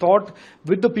thought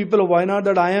with the people of Wayanad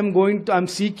that I'm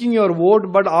seeking your vote,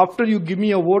 but after you give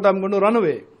me a vote, I'm going to run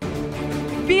away?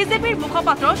 বিজেপিৰ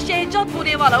মুখপাত্ৰ শেহজাদ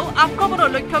পুনেৱালাও আক্ৰমণৰ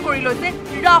লক্ষ্য কৰি লৈছে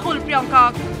ৰাহুল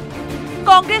প্ৰিয়ংকাক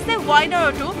কংগ্ৰেছে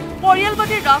ৱাইনাৰতো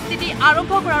পৰিয়ালবাদীৰ ৰাজনীতি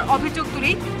আৰম্ভ কৰাৰ অভিযোগ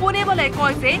তুলি পুনেৱালাই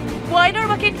কয় যে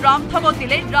ৱাইনাৰবাসীক ৰাম ঠগন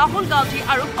দিলে ৰাহুল গান্ধী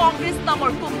আৰু কংগ্ৰেছ নামৰ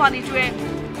কোম্পানীটোৱে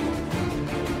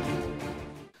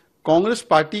कांग्रेस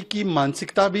पार्टी की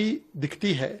मानसिकता भी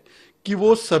दिखती है कि वो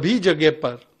सभी जगह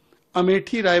पर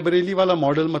अमेठी रायबरेली वाला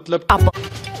मॉडल मतलब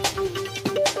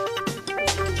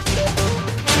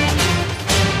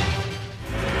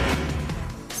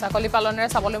ছাগলী পালনেৰে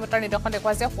স্বাৱলম্বিতাৰ নিদৰ্শন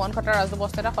দেখুৱাইছে সোৱণঘাটা ৰাজু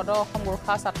বস্তাতে সদৌ অসম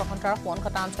গোৰ্খা ছাত্ৰ সন্থাৰ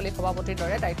সোৱণঘাটা আঞ্চলিক সভাপতিৰ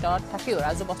দৰে দায়িত্বত থাকিও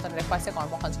ৰাজু বস্তাতে দেখুৱাইছে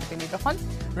কৰ্মসংস্কৃতিৰ নিদৰ্শন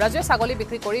ৰাজুৱে ছাগলী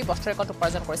বিক্ৰী কৰি বছৰেকত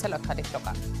উপাৰ্জন কৰিছে লক্ষাধিক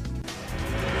টকা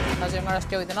কাজিৰঙা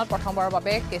ৰাষ্ট্ৰীয় উদ্যানত প্ৰথমবাৰৰ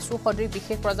বাবে কেঁচু সদৃশ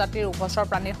বিশেষ প্ৰজাতিৰ উভচৰ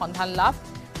প্ৰাণীৰ সন্ধান লাভ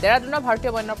দেৰাদুনৰ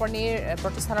ভাৰতীয় বন্যপ্ৰাণীৰ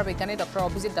প্ৰতিষ্ঠানৰ বিজ্ঞানী ডক্টৰ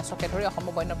অভিজিৎ দাসকে ধৰি অসম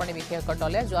বন্যপ্ৰাণী বিশেষজ্ঞৰ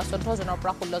দলে যোৱা 14 জুনৰ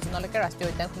পৰা 16 জুনলৈকে ৰাষ্ট্ৰীয়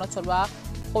উদ্যানখনত চলোৱা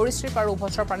সৰীসৃপ আৰু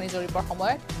উভচৰ প্ৰাণী জৰীপৰ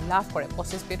সময়ত লাভ কৰে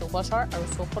 25 বিধ উভচৰ আৰু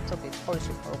 74 বিধ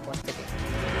সৰীসৃপৰ উপস্থিতি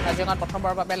কাজিৰঙাত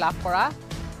প্ৰথমবাৰৰ বাবে লাভ কৰা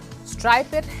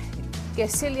ষ্ট্ৰাইপেড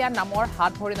কেচিলিয়ান নামৰ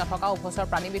হাত ভৰি নথকা উভচৰ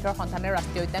প্ৰাণীবিধৰ সন্ধানে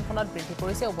ৰাষ্ট্ৰীয় উদ্যানখনত বৃদ্ধি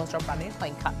কৰিছে উভচৰ প্ৰাণীৰ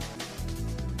সংখ্যা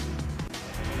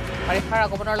বাৰিষাৰ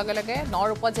আগমনৰ লগে লগে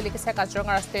নৰূপত জিলিকিছে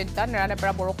কাজিৰঙা ৰাষ্ট্ৰীয় উদ্যান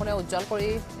নেৰানেপেৰা বৰষুণে উজ্জ্বল কৰি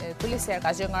তুলিছে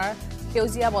কাজিৰঙাৰ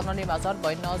সেউজীয়া বননিৰ মাজত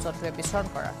বন্য জন্তুৱে বিচৰণ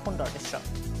কৰাৰ সুন্দৰ দৃশ্য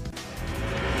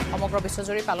সমগ্ৰ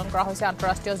বিশ্বজুৰি পালন কৰা হৈছে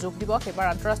আন্তঃৰাষ্ট্ৰীয় যোগ দিৱস এবাৰ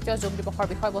আন্তঃৰাষ্ট্ৰীয় যোগ দিৱসৰ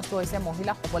বিষয়বস্তু হৈছে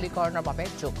মহিলা সবলীকৰণৰ বাবে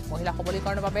যোগ মহিলা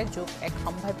সবলীকৰণৰ বাবে যোগ এক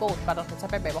সম্ভাৱ্য উৎপাদন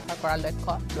হিচাপে ব্যৱহাৰ কৰাৰ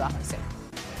লক্ষ্য লোৱা হৈছে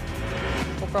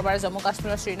শুক্ৰবাৰে জম্মু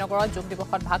কাশ্মীৰৰ শ্ৰীনগৰত যোগ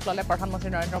দিৱসত ভাগ ল'লে প্ৰধানমন্ত্ৰী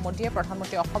নৰেন্দ্ৰ মোদীয়ে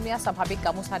প্ৰধানমন্ত্ৰী অসমীয়া স্বাভাৱিক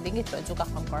গামোচা ডিঙিত লৈ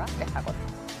যোগাসন কৰা দেখা গ'ল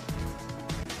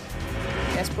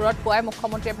তেজপুৰত পুৱাই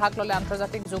মুখ্যমন্ত্ৰীয়ে ভাগ ল'লে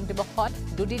আন্তৰ্জাতিক যোগ দিৱসত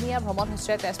দুদিনীয়া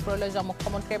ভ্ৰমণসূচীৰে তেজপুৰলৈ যোৱা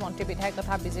মুখ্যমন্ত্ৰীয়ে মন্ত্ৰী বিধায়ক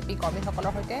তথা বিজেপি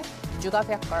কৰ্মীসকলৰ সৈতে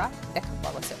যোগাভ্যাস কৰা দেখা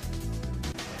পোৱা গৈছে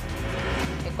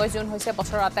 21 জুন হৈছে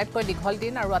বছৰৰ আটাইতকৈ দীঘল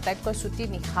দিন আৰু আটাইতকৈ ছুটি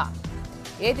নিশা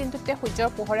এই দিনটোতে সূৰ্যৰ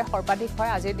পোহৰে সৰ্বাধিক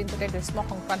হয় আজিৰ দিনটোতে গ্ৰীষ্ম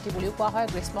সংক্ৰান্তি বুলিও কোৱা হয়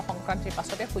গ্ৰীষ্ম সংক্ৰান্তিৰ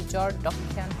পাছতে সূৰ্যৰ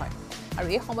দক্ষিণায়ন হয় আৰু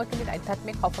এই সময়খিনিত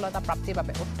আধ্যাত্মিক সফলতা প্ৰাপ্তিৰ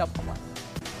বাবে উত্তম সময়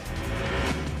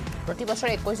প্ৰতি বছৰ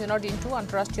 21 জুনৰ দিনটো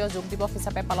আন্তঃৰাষ্ট্ৰীয় যোগ দিৱস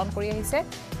হিচাপে পালন কৰি আহিছে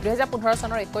 2015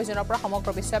 চনৰ 21 জুনৰ পৰা সমগ্ৰ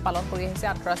বিশ্বই পালন কৰি আহিছে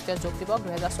আন্তঃৰাষ্ট্ৰীয় যোগ দিৱস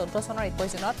 2014 চনৰ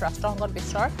 21 জুনত ৰাষ্ট্ৰসংঘত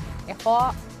বিশ্বৰ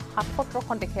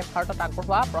 177খন দেশে ভাৰতত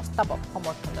আগবঢ়োৱা প্ৰস্তাৱক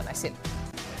সমৰ্থন জনাইছিল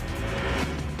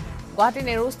গুৱাহাটী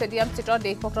নেহৰু ষ্টেডিয়াম স্থিত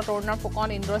দেশভক্ত তৰুণৰ ফুকন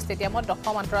ইনডোৰ ষ্টেডিয়ামত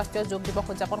 10ম আন্তঃৰাষ্ট্ৰীয় যোগ দিৱস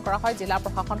উদযাপন কৰা হয় জিলা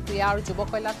প্ৰশাসন ক্ৰীড়া আৰু যুৱ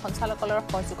কল্যাণ সঞ্চালকালয়ৰ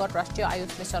সহযোগত ৰাষ্ট্ৰীয়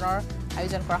আয়ুষ মিছনৰ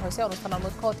আয়োজন কৰা হৈছে অনুষ্ঠানৰ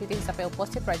মুখ্য অতিথি হিচাপে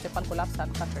উপস্থিত ৰাজ্যপাল গোলাপ চাঁদ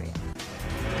কাটাৰিয়া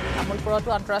তামুলপুৰতো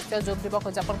আন্তঃৰাষ্ট্ৰীয় যোগ দিৱস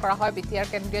উদযাপন কৰা হয় বিটিআৰ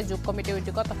কেন্দ্ৰীয় যোগ কমিটিৰ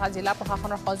উদ্যোগত তথা জিলা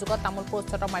প্ৰশাসনৰ সহযোগত তামুলপুৰ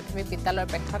উচ্চতৰ মাধ্যমিক বিদ্যালয়ৰ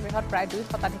প্ৰেক্ষাগৃহত প্ৰায় 2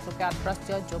 শতাধিক লোকে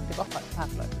আন্তঃৰাষ্ট্ৰীয় যোগ দিৱসত ভাগ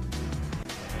লয়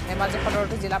ধেমাজি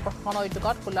সদৰতো জিলা প্ৰশাসনৰ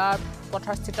উদ্যোগত খোলা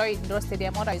পথাৰস্থিত ইনডোৰ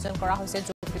ষ্টেডিয়ামত আয়োজন কৰা হৈছে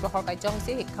যোগ দিৱসৰ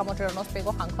কাৰ্যসূচী শিক্ষামন্ত্ৰী ৰণোজ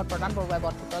পেগু সাংসদ প্ৰধান বৰুৱাই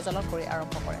বন্তি প্ৰজ্বলন কৰি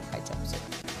আৰম্ভ কৰে কাৰ্যসূচী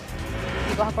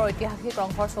শিৱসাগৰৰ ঐতিহাসিক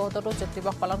ৰংঘৰ চৌহদতো যোগ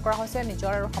দিৱস পালন কৰা হৈছে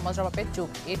নিজৰ আৰু সমাজৰ বাবে যোগ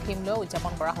এই থিম লৈ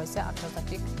উদযাপন কৰা হৈছে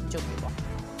আন্তৰ্জাতিক যোগ দিৱস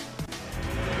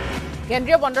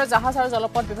কেন্দ্ৰীয় বন্দৰ জাহাজ আৰু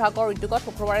জলপথ বিভাগৰ উদ্যোগত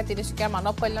শুক্ৰবাৰে তিনিচুকীয়াৰ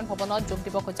মানৱ কল্যাণ ভৱনত যোগ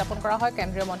দিৱস উদযাপন কৰা হয়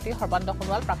কেন্দ্ৰীয় মন্ত্ৰী সৰ্বানন্দ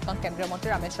সোণোৱাল প্ৰাক্তন কেন্দ্ৰীয় মন্ত্ৰী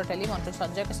ৰামেশ্বৰ তেলী মন্ত্ৰী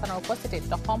সঞ্জয় কিষাণৰ উপস্থিতিত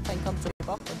 10ম সংখ্যক যোগ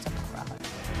দিৱস উদযাপন কৰা হয়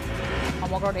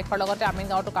সমগ্ৰ দেশৰ লগতে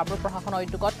আমিনগাঁৱতো কামৰূপ প্ৰশাসনৰ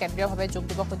উদ্যোগত কেন্দ্ৰীয়ভাৱে যোগ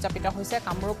দিৱস উদযাপিত হৈছে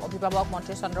কামৰূপ অভিভাৱক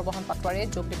মন্ত্ৰী চন্দ্ৰমোহন পাটোৱাৰীয়ে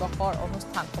যোগ দিৱসৰ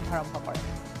অনুষ্ঠান শুভাৰম্ভ কৰে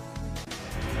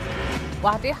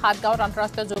গুৱাহাটীৰ 7 গাঁৱত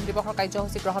আন্তঃৰাষ্ট্ৰীয় যোগ দিৱসৰ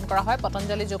কাৰ্যসূচী গ্ৰহণ কৰা হয়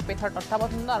পতঞ্জলি যোগপীঠৰ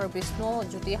তত্ত্বাৱধানত আৰু বিষ্ণু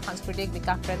জ্যোতি সাংস্কৃতিক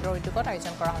বিকাশ কেন্দ্ৰৰ উদ্যোগত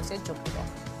আয়োজন কৰা হৈছে যোগ দিৱস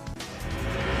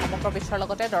সমগ্ৰ বিশ্বৰ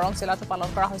লগতে দৰং জিলাতো পালন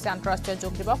কৰা হৈছে আন্তঃৰাষ্ট্ৰীয়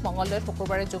যোগ দিৱস মঙলদৈত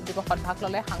শুক্ৰবাৰে যোগ দিৱসত ভাগ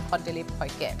ল'লে সাংসদ দিলীপ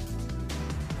শইকীয়া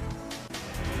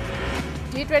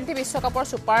T20 বিশ্বকাপৰ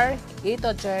সুপাৰ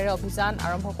 8 জয়েৰে অভিযান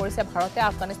আৰম্ভ কৰিছে ভাৰতে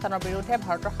আফগানিস্তানৰ বিৰুদ্ধে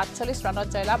ভাৰতৰ 47 ৰানত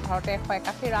জয়লাভ ভাৰতে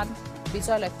 181 ৰান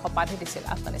বিজয় লক্ষ্য বান্ধি দিছিল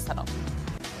আফগানিস্তানক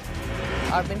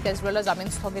অৰবিন্দ কেজৰিৱালৰ জামিন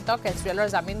স্থগিত কেজৰিৱালৰ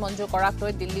জামিন মঞ্জুৰ কৰাক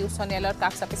লৈ দিল্লী উচ্চ ন্যায়ালয়ত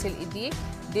কাষ চাপিছিল ইডি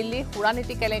দিল্লীৰ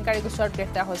সুৰানীতি কেলেংকাৰী গোচৰত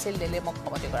গ্ৰেপ্তাৰ হৈছিল দিল্লীৰ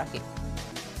মুখ্যমন্ত্ৰীগৰাকী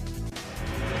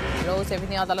ৰৌজ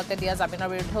এভিনিউ আদালতে দিয়া জামিনৰ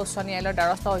বিৰুদ্ধে উচ্চ ন্যায়ালয়ৰ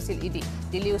দ্বাৰস্থ হৈছিল ইডি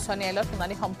দিল্লী উচ্চ ন্যায়ালয়ত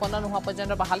শুনানি সম্পন্ন নোহোৱা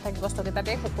পৰ্যন্ত বাহাল থাকিব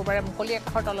স্থগিতাদেশ শুক্ৰবাৰে মুকলি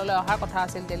আকাশৰ তললৈ অহাৰ কথা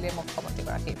আছিল দিল্লীৰ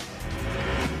মুখ্যমন্ত্ৰীগৰাকী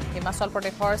হিমাচল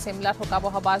প্ৰদেশৰ চিমলাত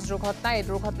শোকাবহ বাছ দুৰ্ঘটনা এই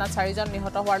দুৰ্ঘটনাত 4জন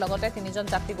নিহত হোৱাৰ লগতে 3জন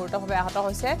যাত্ৰী গুৰুতৰভাৱে আহত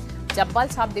হৈছে জব্বাল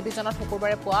চাব ডিভিজনত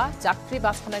শুক্ৰবাৰে পুৱা যাত্ৰী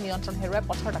বাছখনে নিয়ন্ত্ৰণ হেৰুৱাই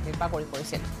পথৰ দাঁতিত বাগৰি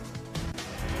পৰিছিল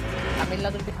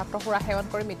তামিলনাডুত বিষাক্ত সুৰা সেৱন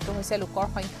কৰি মৃত্যু হৈছে লোকৰ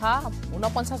সংখ্যা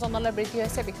 49 জনলৈ বৃদ্ধি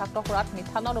হৈছে বিষাক্ত সুৰাত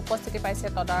মিথানল উপস্থিতি পাইছে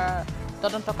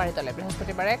তদন্তকাৰী দলে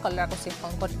বৃহস্পতিবাৰে কল্যাণকুছিত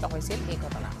সংঘটিত হৈছিল এই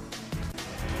ঘটনা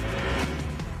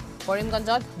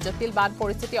কৰিমগঞ্জত জটিল বান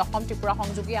পৰিস্থিতি অসম ত্ৰিপুৰা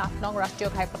সংযোগী 8 নং ৰাষ্ট্ৰীয়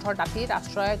ঘাইপথৰ দাঁতিত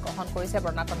আশ্ৰয় গ্ৰহণ কৰিছে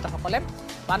বৰ্ণাক্ৰান্তসকলে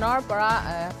বানৰ পৰা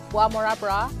পুৱা মৰাৰ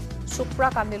পৰা সুপ্ৰা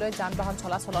কান্দিলৈ যান বাহন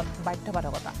চলাচলত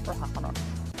বাধ্যবাধকতা প্ৰশাসনৰ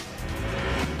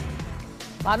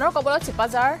বানৰ কবলত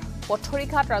চিপাজাৰ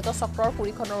পথৰীঘাট ৰাজচক্ৰৰ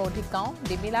পুৰীখনৰ অধিক গাঁও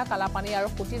ডিমিলা কালাপানী আৰু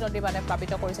সুতি নদী বানে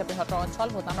প্লাবিত কৰিছে বৃহত্তৰ অঞ্চল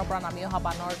ভূটানৰ পৰা নামি অহা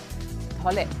বানৰ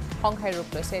ঢলে সংঘাই ৰূপ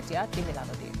লৈছে এতিয়া ডিমিলা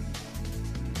নদী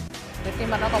কৃত্ৰিম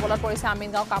বানৰ কবলত পৰিছে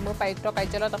আমিনগাঁও কামৰূপ আয়ুক্ত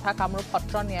কাৰ্যালয় তথা কামৰূপ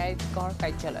সত্ৰ ন্যায়াধীশৰ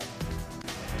কাৰ্যালয়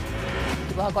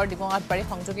শিৱসাগৰ ডিমঙাটবাৰী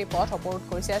সংযোগী পথ অৱৰোধ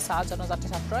কৰিছে চাহ জনজাতি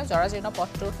ছাত্ৰই জৰাজীৰ্ণ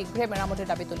পথটোৰ শীঘ্ৰে মেৰামতিৰ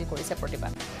দাবী তুলি কৰিছে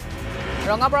প্ৰতিবাদ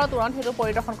ৰঙাপাৰত উৰণ সেতু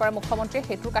পৰিদৰ্শন কৰে মুখ্যমন্ত্ৰীয়ে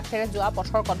সেতুৰ কাষেৰে যোৱা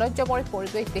পথৰ কদৰ্যময়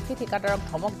পৰিৱেশ দেখি ঠিকাদাৰক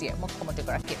ধমক দিয়ে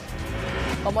মুখ্যমন্ত্ৰীগৰাকীয়ে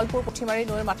কমলপুৰ পুঠিমাৰী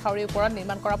নৈৰ মাথাউৰিৰ ওপৰত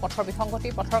নিৰ্মাণ কৰা পথৰ বিসংগতি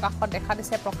পথৰ কাষত দেখা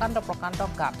দিছে প্ৰকাণ্ড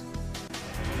গাঁত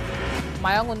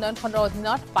মায়ং উন্নয়ন খণ্ডৰ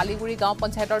অধীনত পালিগুৰি গাঁও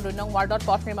পঞ্চায়তৰ 2 নং ৱাৰ্ডত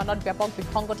পথ নিৰ্মাণত ব্যাপক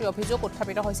বিসংগতিৰ অভিযোগ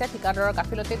উত্থাপিত হৈছে ঠিকাদাৰৰ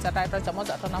গাফিলতিত যাতায়াতৰ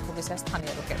জমজটনা ভুগিছে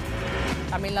স্থানীয় লোকে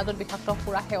তামিলনাডুত বিষাক্ত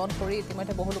সুৰা সেৱন কৰি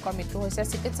ইতিমধ্যে বহু লোকৰ মৃত্যু হৈছে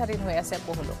চিকিৎসাধীন হৈ আছে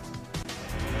বহু লোক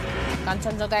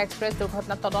কাঞ্চনজংঘা এক্সপ্ৰেছ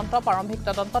দুৰ্ঘটনাত তদন্ত প্ৰাৰম্ভিক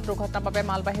তদন্তত দুৰ্ঘটনাৰ বাবে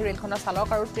মালবাহী ৰেলখনৰ চালক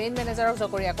আৰু ট্ৰেইন মেনেজাৰক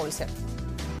জগৰীয়া কৰিছে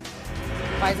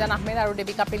ফাইজান আহমেদ আৰু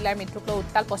দেবিকা পিল্লাইৰ মৃত্যুক লৈ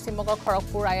উত্তাল পশ্চিমবংগৰ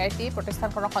খড়গপুৰ IIT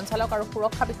প্ৰতিষ্ঠানখনৰ সঞ্চালক আৰু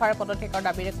সুৰক্ষা বিষয়াৰ পদত্যাগৰ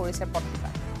দাবীৰে কৰিছে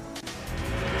প্ৰতিবাদ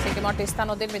ছিকিমৰ তিস্তা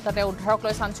নদীত মৃতদেহ উদ্ধাৰক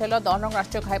লৈ চাঞ্চল্য 10 নং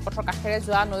ৰাষ্ট্ৰীয় ঘাইপথৰ কাষেৰে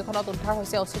যোৱা নৈখনত উদ্ধাৰ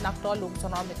হৈছে অচিনাক্ত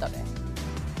লোকজনৰ মৃতদেহ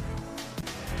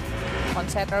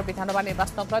পঞ্চায়ত আৰু বিধানসভা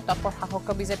নিৰ্বাচনক লৈ তৎপৰ শাসক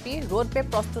বিজেপি ৰোডমেপ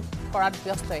প্ৰস্তুত কৰাত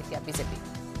ব্যস্ত এতিয়া বিজেপি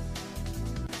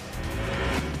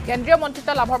কেন্দ্ৰীয়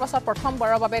মন্ত্ৰিত্ব লাভৰ পাছত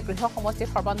প্ৰথমবাৰৰ বাবে গৃহ সমষ্টিত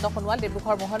সৰ্বানন্দ সোণোৱাল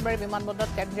ডিব্ৰুগড় মোহনবাৰী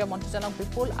বিমানবন্দৰত কেন্দ্ৰীয় মন্ত্ৰীজনক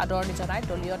বিপুল আদৰণি জনাই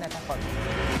দলীয় নেতাকৰ্মী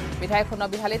বিধায়ক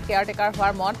সোণবিহালীত কেয়াৰটেকাৰ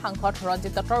হোৱাৰ মন সাংসদ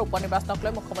ৰঞ্জিত দত্তৰ উপনিৰ্বাচনক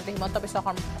লৈ মুখ্যমন্ত্ৰী হিমন্ত বিশ্ব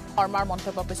শৰ্মাৰ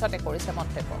মন্তব্যৰ পিছতে কৰিছে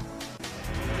মন্তব্য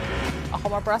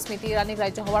অসমৰ পৰা স্মৃতি ইৰাণীক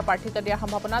ৰাজ্যসভাৰ প্ৰাৰ্থিত্ব দিয়াৰ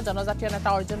সম্ভাৱনা জনজাতীয় নেতা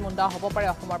অৰ্জুন মুণ্ডা হ'ব পাৰে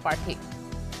অসমৰ প্ৰাৰ্থী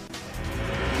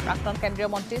প্ৰাক্তন কেন্দ্ৰীয়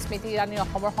মন্ত্ৰী স্মৃতি ইৰাণীৰ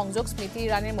অসমৰ সংযোগ স্মৃতি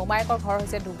ইৰাণীৰ মোমায়েকৰ ঘৰ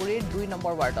হৈছে ধুবুৰীৰ 2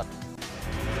 নম্বৰ ৱাৰ্ডত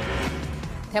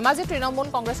ধেমাজি তৃণমূল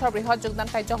কংগ্ৰেছৰ বৃহৎ যোগদান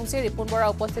কাৰ্যসূচী ৰিপুণ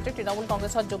বৰাৰ উপস্থিতিত তৃণমূল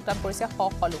কংগ্ৰেছত যোগদান কৰিছে শ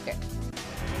লোকে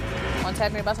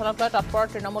পঞ্চায়ত নিৰ্বাচনক লৈ তৎপৰ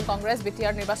তৃণমূল কংগ্ৰেছ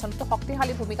বিটিআৰ নিৰ্বাচনতো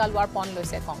শক্তিশালী ভূমিকা লোৱাৰ পণ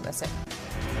লৈছে কংগ্ৰেছে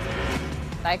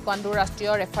টাইকোৱাণ্ডোৰ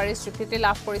ৰাষ্ট্ৰীয় ৰেফাৰী স্বীকৃতি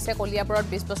লাভ কৰিছে কলিয়াবৰত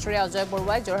 20 বছৰীয়া অজয়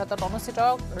বৰুৱাই যোৰহাটত অনুষ্ঠিত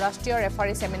ৰাষ্ট্ৰীয়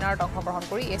ৰেফাৰী চেমিনাৰত অংশগ্ৰহণ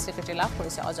কৰি এই স্বীকৃতি লাভ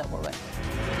কৰিছে অজয় বৰুৱাই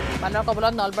বানৰ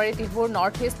কবলত Nalbari টিহুৰ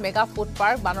north east mega food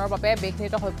park বানৰ বাবে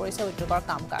বিঘ্নিত হৈ পৰিছে উদ্যোগৰ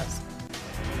কাম কাজ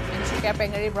তিনিচুকীয়া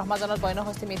পেঙেৰী ব্ৰহ্মাজানত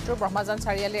বন্যহস্তী মৃত্যু ব্ৰহ্মাজান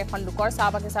চাৰিআলি এখন লোকৰ চাহ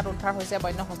বাগিচাত উদ্ধাৰ হৈছে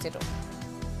বন্যহস্তীটো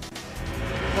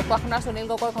ঢকুৱাখানাৰ সুনীল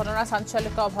গগৈৰ ঘটনা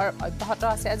চাঞ্চল্যক অব্যাহত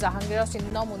আছে জাহাংগীৰৰ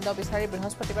চিহ্ন মুণ্ড বিচাৰি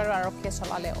বৃহস্পতিবাৰ আৰক্ষীয়ে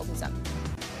চলালে অভিযান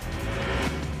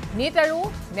নীট আৰু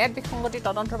নেট বিসংগতি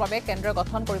তদন্তৰ বাবে কেন্দ্ৰই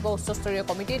গঠন কৰিব উচ্চস্তৰীয়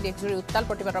কমিটি দেশজুৰি উত্তাল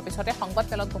প্ৰতিবাদৰ পিছতে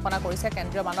সংবাদমেলত ঘোষণা কৰিছে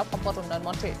কেন্দ্ৰীয় মানৱ সম্পদ উন্নয়ন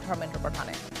মন্ত্ৰী ধৰ্মেন্দ্ৰ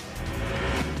প্ৰধানে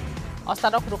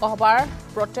অষ্টাদশ লোকসভাৰ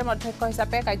প্ৰটেম অধ্যক্ষ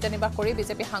হিচাপে কাৰ্যনিৰ্বাহ কৰি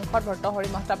বিজেপি সাংসদ ভৰ্তহৰি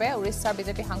মহতাবে উৰিষ্যাৰ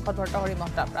বিজেপি সাংসদ ভৰ্তহৰি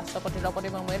মহতাব ৰাষ্ট্ৰপতি দ্ৰৌপদী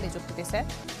মুৰ্মুৱে নিযুক্তি দিছে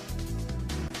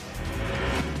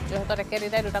যোৰহাটত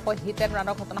একেদিনাই দুটাকৈ হিট এণ্ড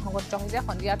ৰাণৰ ঘটনা সংঘটিত হৈছে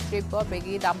সন্ধিয়া তীব্ৰ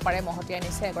বেগী ডাম্পাৰে মহতিয়াই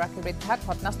নিছে এগৰাকী বৃদ্ধাক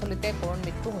ঘটনাস্থলীতে কৰুণ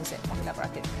মৃত্যু হৈছে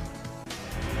মহিলাগৰাকীৰ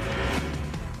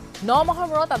 9 মাহৰ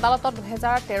মূৰত আদালতত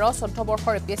 2013-14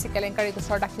 বৰ্ষৰ এপিএছচি কেলেংকাৰী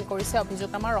গোচৰ দাখিল কৰিছে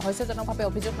অভিযোগনামা ৰহস্যজনকভাৱে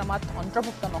অভিযোগনামাত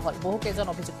অন্তৰ্ভুক্ত নহল বহুকেইজন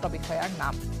অভিযুক্ত বিষয়াৰ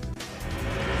নাম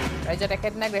ৰাজ্যত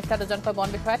একেদিনাই গ্ৰেপ্তাৰ দুজনকৈ বন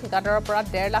বিষয়া ঠিকাদাৰৰ পৰা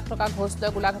 1.5 লাখ টকা ঘোষ লৈ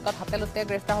গোলাঘাটত হাতেলোতে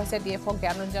গ্ৰেপ্তাৰ হৈছে ডিএফঅ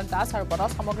জ্ঞানৰঞ্জন দাস আৰু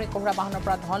বনজ সামগ্ৰী কহুৰা বাহনৰ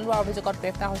পৰা ধন লোৱাৰ অভিযোগত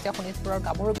গ্ৰেপ্তাৰ হৈছে শোণিতপুৰৰ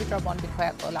গাভৰু বিটৰ বন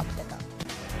বিষয়া গোলাপ ডেকা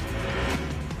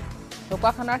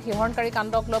ঢকুৱাখানাৰ শিহৰণকাৰী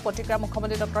কাণ্ডক লৈ প্ৰতিক্ৰিয়া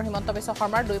মুখ্যমন্ত্ৰী ডক্টৰ হিমন্ত বিশ্ব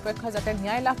শৰ্মাৰ দুই পক্ষই যাতে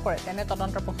ন্যায় লাভ কৰে তেনে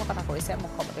তদন্তৰ পোষকতা কৰিছে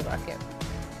মুখ্যমন্ত্ৰীগৰাকীয়ে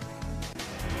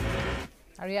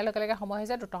আৰু ইয়াৰ লগে লগে সময়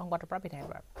হৈছে দুটা সংবাদৰ পৰা বিদায়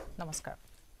লোৱাৰ নমস্কাৰ